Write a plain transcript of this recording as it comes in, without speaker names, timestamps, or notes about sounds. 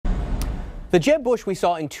The Jeb Bush we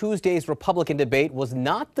saw in Tuesday's Republican debate was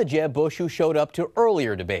not the Jeb Bush who showed up to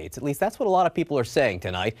earlier debates. At least that's what a lot of people are saying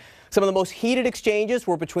tonight. Some of the most heated exchanges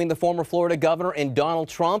were between the former Florida governor and Donald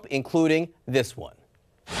Trump, including this one.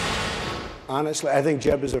 Honestly, I think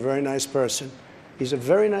Jeb is a very nice person. He's a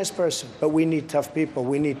very nice person, but we need tough people.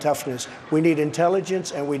 We need toughness. We need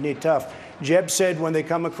intelligence, and we need tough. Jeb said when they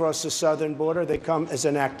come across the southern border, they come as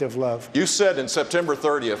an act of love. You said in September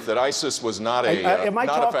 30th that ISIS was not a Am I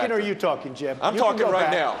not talking or are you talking, Jeb? I'm talking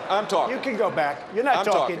right now. I'm talking. You can go back. You're not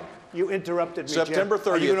talking. You interrupted me, September 30th,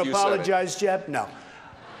 Jeb. Are you going to apologize, Jeb? No.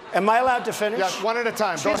 Am I allowed to finish? Yes, one at a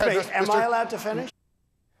time. Excuse me. Am I allowed to finish?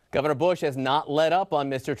 Governor Bush has not let up on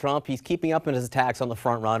Mr. Trump. He's keeping up in his attacks on the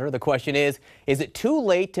frontrunner. The question is it too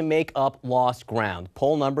late to make up lost ground?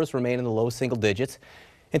 Poll numbers remain in the low single digits.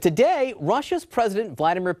 And today, Russia's President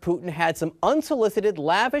Vladimir Putin had some unsolicited,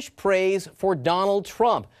 lavish praise for Donald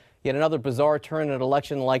Trump. Yet another bizarre turn in an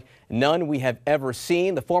election like none we have ever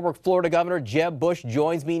seen. The former Florida governor, Jeb Bush,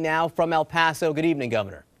 joins me now from El Paso. Good evening,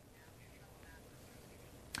 Governor.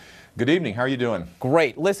 Good evening. How are you doing?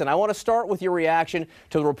 Great. Listen, I want to start with your reaction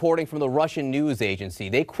to the reporting from the Russian news agency.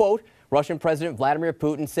 They quote Russian President Vladimir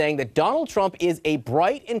Putin saying that Donald Trump is a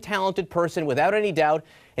bright and talented person without any doubt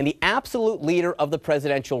and the absolute leader of the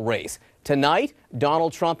presidential race. Tonight,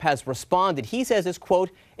 Donald Trump has responded. He says it's, quote,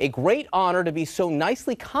 a great honor to be so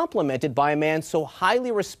nicely complimented by a man so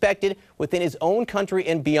highly respected within his own country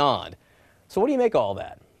and beyond. So what do you make of all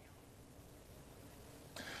that?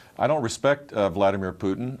 I don't respect Vladimir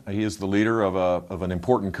Putin. He is the leader of an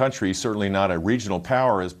important country, certainly not a regional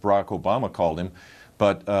power, as Barack Obama called him.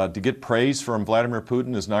 But to get praise from Vladimir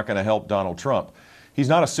Putin is not going to help Donald Trump. He's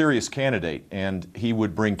not a serious candidate, and he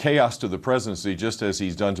would bring chaos to the presidency just as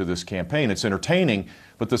he's done to this campaign. It's entertaining,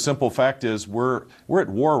 but the simple fact is we're at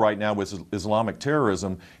war right now with Islamic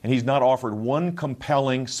terrorism, and he's not offered one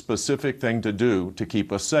compelling, specific thing to do to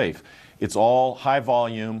keep us safe. It's all high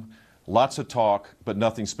volume, lots of talk, but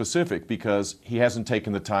nothing specific because he hasn't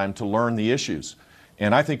taken the time to learn the issues.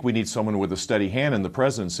 And I think we need someone with a steady hand in the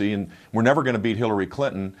presidency, and we're never going to beat Hillary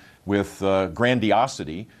Clinton with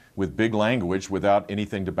grandiosity, with big language, without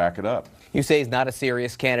anything to back it up. You say he's not a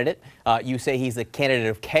serious candidate. You say he's a candidate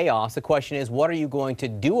of chaos. The question is, what are you going to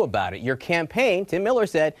do about it? Your campaign, Tim Miller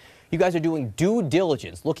said, you guys are doing due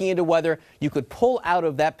diligence, looking into whether you could pull out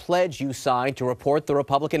of that pledge you signed to report the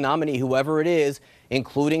Republican nominee, whoever it is,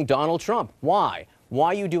 including Donald Trump. Why? Why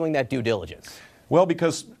are you doing that due diligence? Well,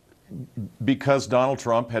 because Donald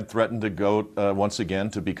Trump had threatened to go once again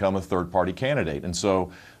to become a third-party candidate. And so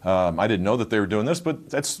I didn't know that they were doing this, but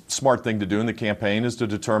that's a smart thing to do in the campaign, is to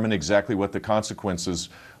determine exactly what the consequences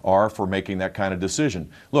are for making that kind of decision.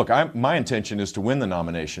 Look, my intention is to win the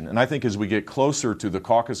nomination, and I think as we get closer to the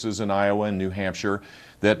caucuses in Iowa and New Hampshire,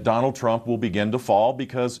 that Donald Trump will begin to fall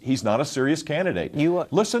because he's not a serious candidate.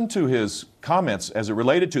 Listen to his comments as it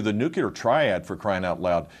related to the nuclear triad, for crying out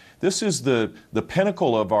loud. This is the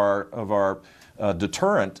pinnacle of our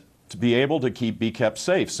deterrent to be able to be kept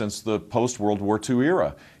safe since the post-World War II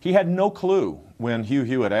era. He had no clue when Hugh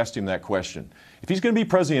Hewitt asked him that question. If he's going to be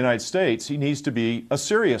President of the United States, he needs to be a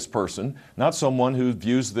serious person, not someone who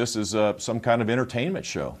views this as some kind of entertainment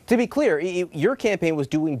show. To be clear, your campaign was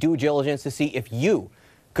doing due diligence to see if you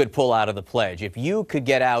could pull out of the pledge, if you could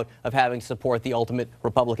get out of having to support the ultimate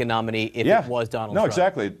Republican nominee if it was Donald Trump. No,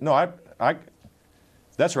 exactly. No,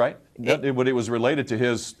 that's right. It was related to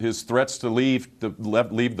his threats to leave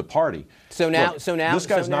the party. So now, this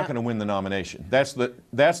guy's not going to win the nomination. That's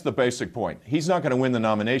the basic point. He's not going to win the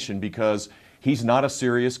nomination because he's not a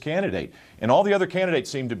serious candidate. And all the other candidates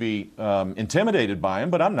seem to be intimidated by him,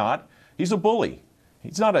 but I'm not. He's a bully.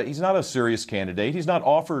 He's not a serious candidate. He's not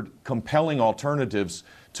offered compelling alternatives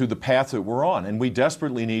to the path that we're on, and we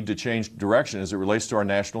desperately need to change direction as it relates to our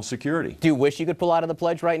national security. Do you wish you could pull out of the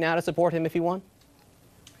pledge right now to support him if he won?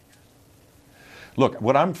 Look,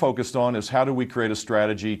 what I'm focused on is how do we create a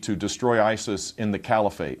strategy to destroy ISIS in the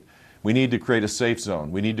caliphate. We need to create a safe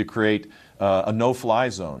zone. We need to create a no-fly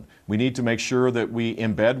zone. We need to make sure that we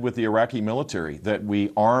embed with the Iraqi military, that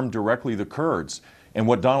we arm directly the Kurds. And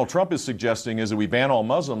what Donald Trump is suggesting is that we ban all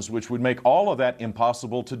Muslims, which would make all of that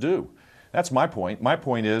impossible to do. That's my point. My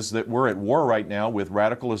point is that we're at war right now with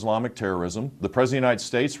radical Islamic terrorism. The President of the United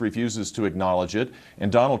States refuses to acknowledge it, and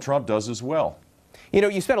Donald Trump does as well. You know,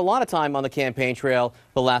 you spent a lot of time on the campaign trail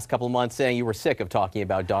the last couple of months saying you were sick of talking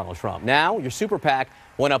about Donald Trump. Now, your super PAC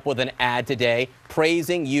went up with an ad today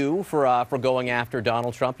praising you for going after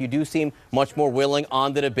Donald Trump. You do seem much more willing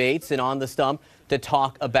on the debates and on the stump to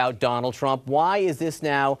talk about Donald Trump. Why is this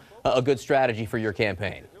now a good strategy for your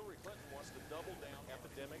campaign?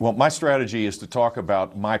 Well, my strategy is to talk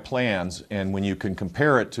about my plans, and when you can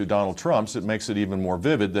compare it to Donald Trump's, it makes it even more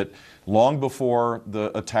vivid that long before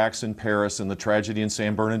the attacks in Paris and the tragedy in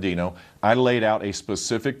San Bernardino, I laid out a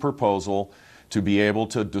specific proposal to be able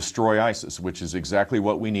to destroy ISIS, which is exactly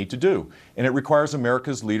what we need to do. And it requires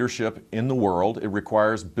America's leadership in the world. It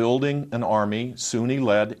requires building an army,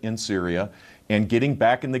 Sunni-led, in Syria, and getting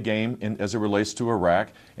back in the game as it relates to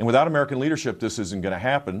Iraq. And without American leadership, this isn't going to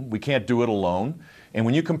happen. We can't do it alone. And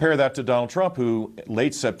when you compare that to Donald Trump, who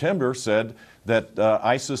late September said that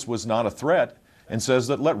ISIS was not a threat, and says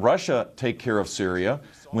that let Russia take care of Syria,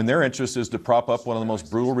 when their interest is to prop up one of the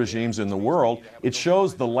most brutal regimes in the world, it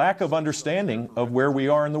shows the lack of understanding of where we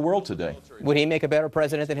are in the world today. Would he make a better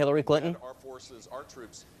president than Hillary Clinton?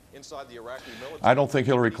 I don't think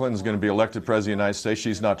Hillary Clinton is going to be elected president of the United States.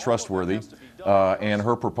 She's not trustworthy, and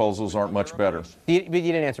her proposals aren't much better. But you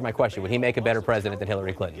didn't answer my question. Would he make a better president than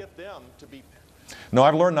Hillary Clinton? No,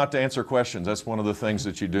 I've learned not to answer questions. That's one of the things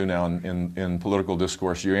that you do now in political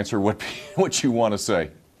discourse. You answer what you want to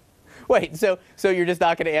say. Wait, so you're just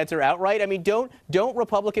not going to answer outright? I mean, don't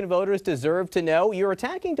Republican voters deserve to know? You're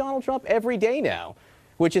attacking Donald Trump every day now,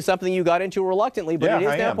 which is something you got into reluctantly, but it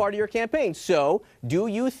is now part of your campaign. So do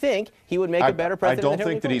you think he would make a better president than Hillary Clinton? I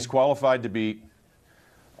don't think that he's qualified to be.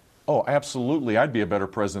 Oh, absolutely. I'd be a better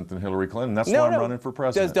president than Hillary Clinton. That's why I'm running for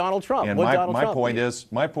president. Does Donald Trump? And my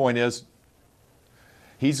point is,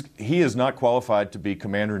 he is not qualified to be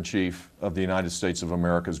commander-in-chief of the United States of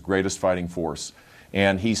America's greatest fighting force.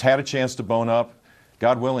 And he's had a chance to bone up.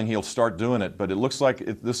 God willing, he'll start doing it. But it looks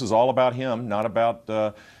like this is all about him, not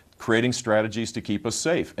about creating strategies to keep us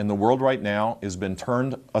safe. And the world right now has been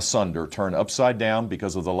turned asunder, turned upside down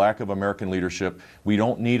because of the lack of American leadership. We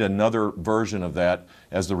don't need another version of that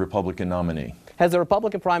as the Republican nominee. Has the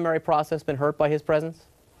Republican primary process been hurt by his presence?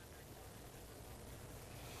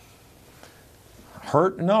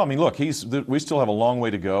 Hurt? No, I mean, look, we still have a long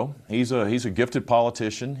way to go. He's a gifted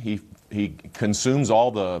politician. He consumes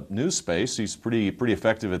all the news space. He's pretty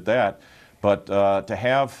effective at that. But to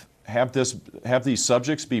have these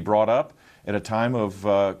subjects be brought up at a time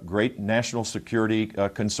of great national security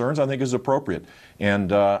concerns, I think is appropriate.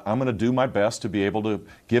 And I'm going to do my best to be able to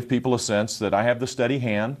give people a sense that I have the steady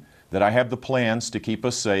hand, that I have the plans to keep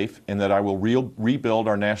us safe, and that I will rebuild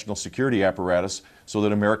our national security apparatus so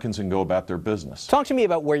that Americans can go about their business. Talk to me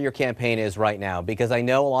about where your campaign is right now, because I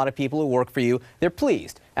know a lot of people who work for you, they're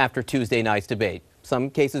pleased after Tuesday night's debate. Some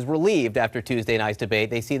cases relieved after Tuesday night's debate.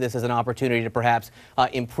 They see this as an opportunity to perhaps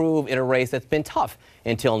improve in a race that's been tough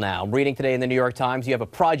until now. I'm reading today in the New York Times, you have a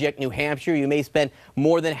Project New Hampshire. You may spend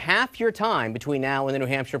more than half your time between now and the New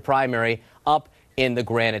Hampshire primary up in the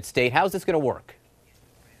Granite State. How's this going to work?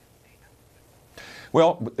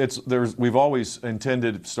 Well, we've always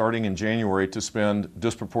intended, starting in January, to spend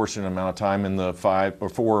disproportionate amount of time in the 5 or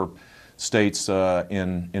 4 states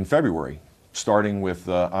in February, starting with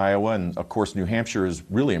Iowa, and of course New Hampshire is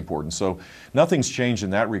really important. So nothing's changed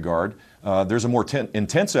in that regard. There's a more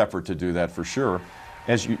intense effort to do that for sure.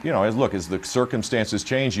 As the circumstances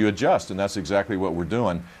change, you adjust, and that's exactly what we're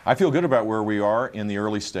doing. I feel good about where we are in the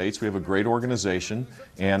early states. We have a great organization,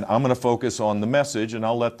 and I'm going to focus on the message, and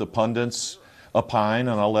I'll let the pundits opine,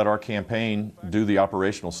 and I'll let our campaign do the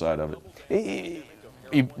operational side of it.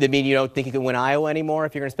 I mean, you don't think you can win Iowa anymore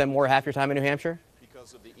if you're going to spend half your time in New Hampshire?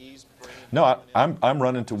 No, I'm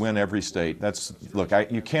running to win every state. Look,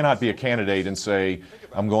 you cannot be a candidate and say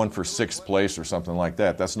I'm going for 6th place or something like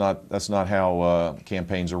that. That's not how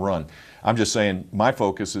campaigns are run. I'm just saying my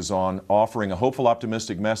focus is on offering a hopeful,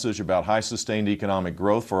 optimistic message about high sustained economic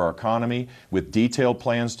growth for our economy with detailed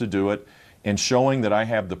plans to do it, and showing that I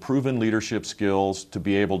have the proven leadership skills to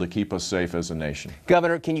be able to keep us safe as a nation.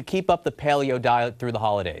 Governor, can you keep up the paleo diet through the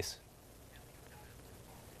holidays?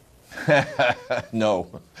 No.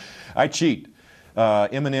 I cheat.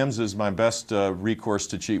 M&M's is my best recourse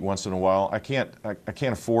to cheat once in a while. I can't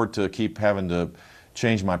afford to keep having to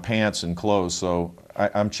change my pants and clothes, so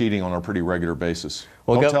I'm cheating on a pretty regular basis.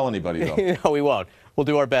 Well, don't tell anybody, though. No, we won't. We'll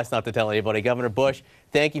do our best not to tell anybody. Governor Bush,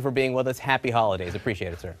 thank you for being with us. Happy holidays.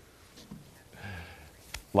 Appreciate it, sir.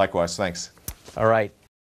 Likewise, thanks. All right.